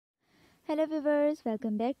Hello viewers,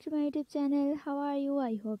 welcome back to my YouTube channel. How are you?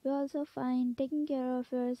 I hope you're also fine. Taking care of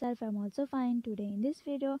yourself. I'm also fine. Today in this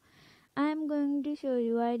video, I'm going to show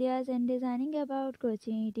you ideas and designing about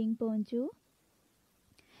crocheting poncho.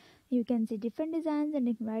 You can see different designs and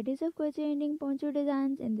different varieties of crocheting poncho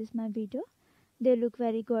designs in this my video. They look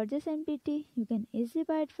very gorgeous and pretty. You can easily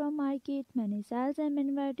buy it from market. Many styles and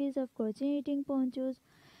many varieties of crocheting ponchos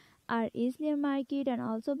are easily in market and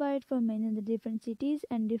also buy it from many other different cities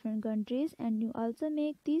and different countries, and you also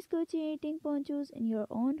make these crocheting ponchos in your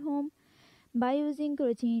own home by using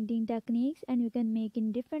crocheting techniques, and you can make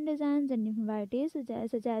in different designs and different varieties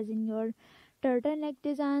such as in your turtleneck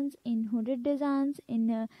designs, in hooded designs,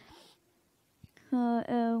 in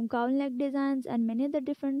cowl neck designs, and many other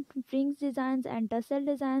different fringe designs and tassel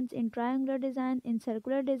designs, in triangular design, in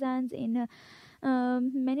circular designs, in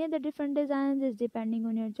many of the different designs is depending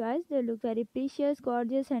on your choice. They look very precious,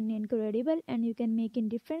 gorgeous and incredible, and you can make in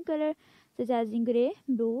different color such as in gray,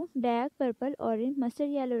 blue, black, purple, orange, mustard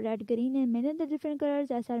yellow, red, green, and many of the different colors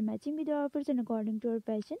as are matching with your outfits and according to your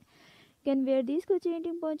passion. You can wear these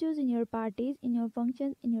crocheting ponchos in your parties, in your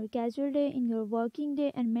functions, in your casual day, in your working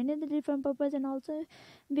day, and many of the different purpose, and also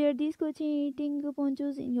wear these crocheting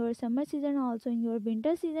ponchos in your summer season, also in your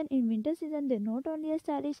winter season. In winter season, they're not only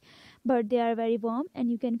stylish, but they are very warm,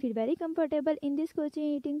 and you can feel very comfortable in these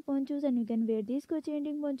crocheting ponchos. And you can wear these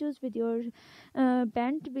crocheting ponchos with your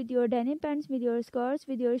pant, with your denim pants, with your skirts,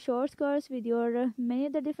 with your short skirts, with your many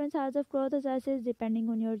of the different styles of clothes as is depending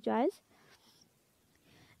on your choice.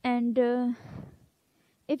 And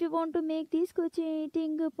if you want to make these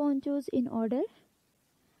crocheting ponchos in order,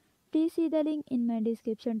 please see the link in my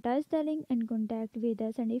description, touch the link and contact with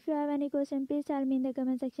us. And if you have any question, please tell me in the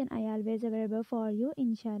comment section. I always available for you,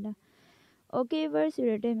 inshallah. Okay viewers, see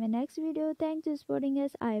you later in my next video. Thanks for supporting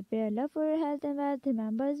us. I pray Allah for your health and wealth.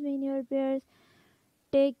 Remember me in your prayers.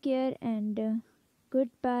 Take care and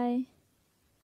goodbye.